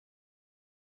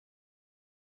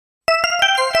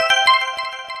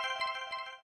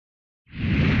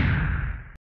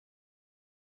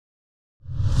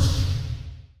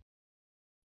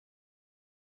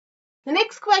The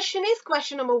next question is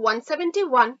question number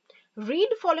 171. Read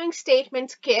following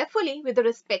statements carefully with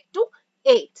respect to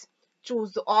AIDS.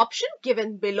 Choose the option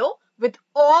given below with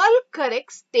all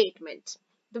correct statements.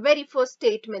 The very first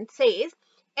statement says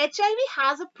HIV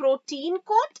has a protein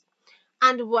coat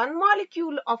and one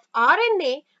molecule of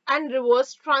RNA and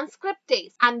reverse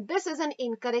transcriptase. And this is an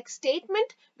incorrect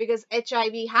statement because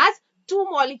HIV has two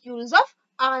molecules of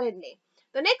RNA.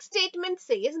 The next statement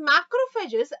says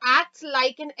macrophages acts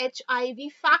like an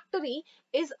HIV factory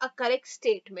is a correct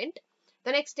statement.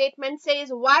 The next statement says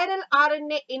viral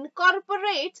RNA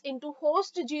incorporates into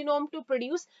host genome to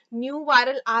produce new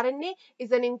viral RNA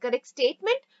is an incorrect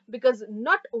statement because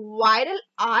not viral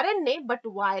RNA but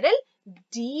viral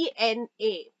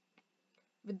DNA.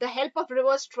 With the help of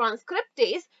reverse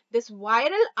transcriptase, this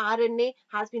viral RNA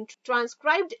has been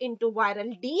transcribed into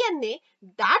viral DNA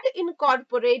that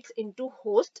incorporates into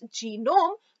host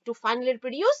genome to finally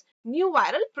produce new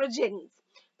viral progenies.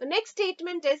 The next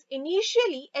statement is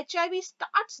initially HIV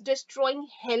starts destroying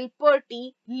helper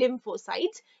T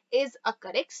lymphocytes is a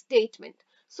correct statement.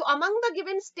 So among the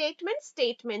given statements,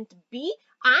 statement B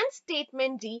and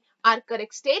statement D are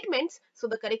correct statements. So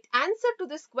the correct answer to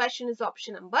this question is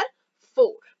option number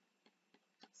 4.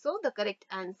 So the correct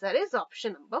answer is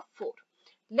option number 4.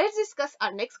 Let's discuss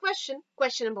our next question.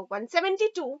 Question number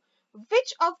 172.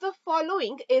 Which of the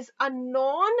following is a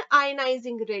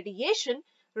non-ionizing radiation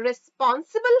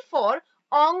responsible for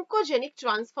oncogenic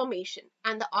transformation?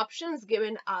 And the options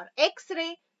given are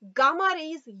X-ray, gamma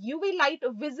rays, UV light,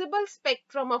 visible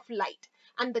spectrum of light.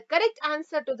 And the correct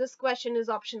answer to this question is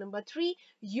option number 3,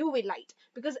 UV light.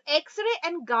 Because X-ray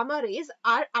and gamma rays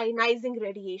are ionizing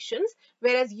radiations,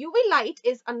 whereas UV light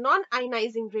is a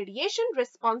non-ionizing radiation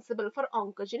responsible for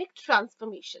oncogenic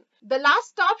transformation. The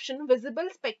last option, visible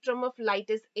spectrum of light,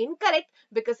 is incorrect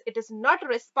because it is not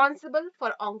responsible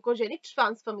for oncogenic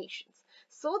transformations.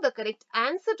 So the correct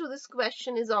answer to this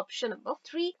question is option number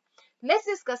 3. Let's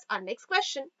discuss our next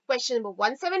question. Question number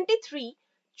 173.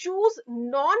 Choose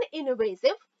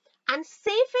non-invasive and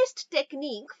safest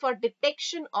technique for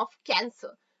detection of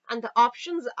cancer. And the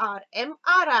options are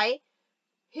MRI,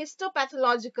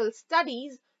 histopathological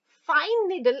studies, fine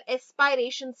needle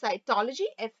aspiration cytology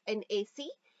 (FNAC),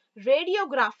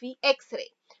 radiography, X-ray.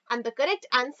 And the correct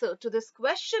answer to this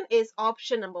question is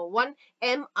option number 1,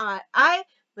 MRI,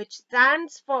 which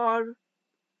stands for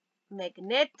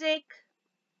magnetic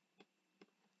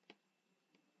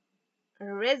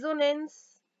resonance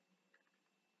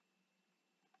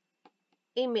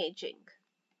imaging.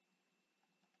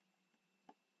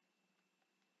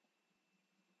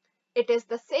 It is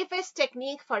the safest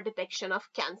technique for detection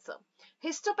of cancer.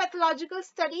 Histopathological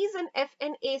studies and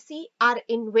FNAC are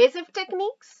invasive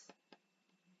techniques.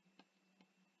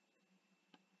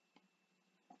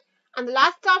 And the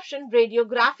last option,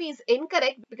 radiography, is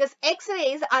incorrect because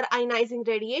X-rays are ionizing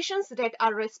radiations that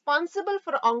are responsible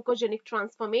for oncogenic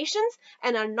transformations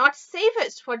and are not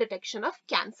safest for detection of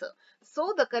cancer.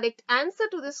 So the correct answer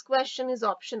to this question is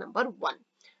option number 1.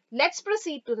 Let's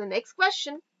proceed to the next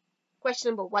question.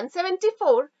 Question number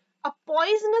 174. A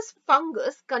poisonous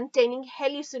fungus containing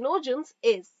hallucinogens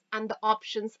is, and the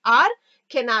options are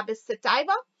Cannabis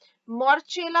sativa,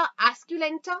 Morchella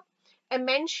esculenta,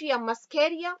 Amentia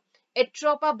muscaria,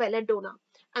 Atropa belladonna.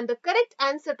 And the correct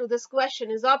answer to this question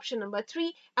is option number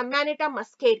 3, Amanita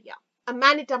muscaria.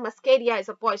 Amanita muscaria is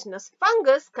a poisonous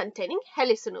fungus containing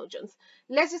hallucinogens.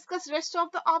 Let's discuss rest of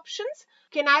the options.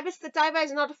 Cannabis sativa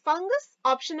is not a fungus.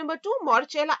 Option number 2,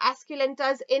 Morchella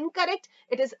esculenta, is incorrect.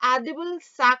 It is edible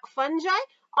sac fungi.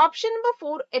 Option number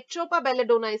 4, Atropa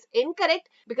belladonna, is incorrect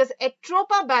because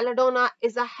Atropa belladonna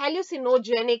is a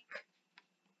hallucinogenic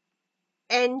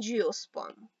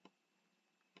angiosperm.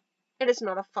 It is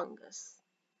not a fungus.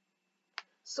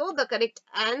 So the correct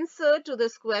answer to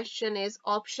this question is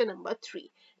option number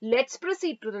 3. Let's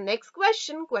proceed to the next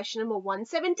question. Question number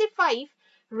 175.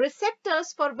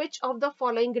 Receptors for which of the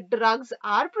following drugs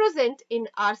are present in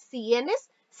our CNS,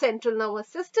 central nervous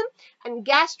system, and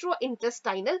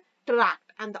gastrointestinal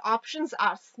tract? And the options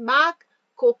are smack,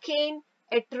 cocaine,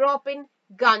 atropine,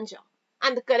 ganja.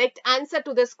 And the correct answer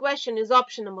to this question is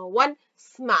option number 1,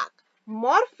 smack.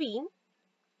 Morphine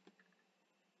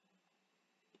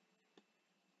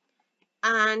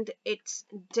and its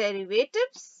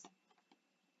derivatives,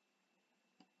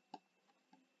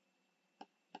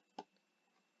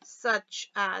 such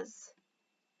as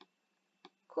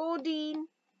codeine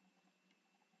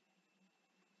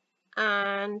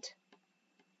and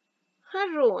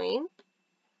heroin,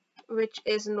 which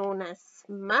is known as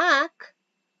smack,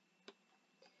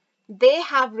 they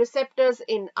have receptors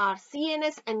in our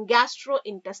CNS and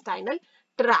gastrointestinal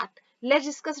tract. Let's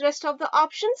discuss rest of the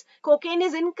options. Cocaine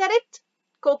is incorrect.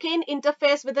 Cocaine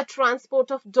interferes with the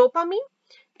transport of dopamine.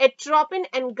 Atropine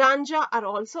and ganja are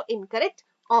also incorrect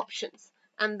options.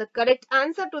 And the correct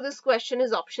answer to this question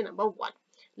is option number 1.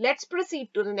 Let's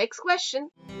proceed to the next question.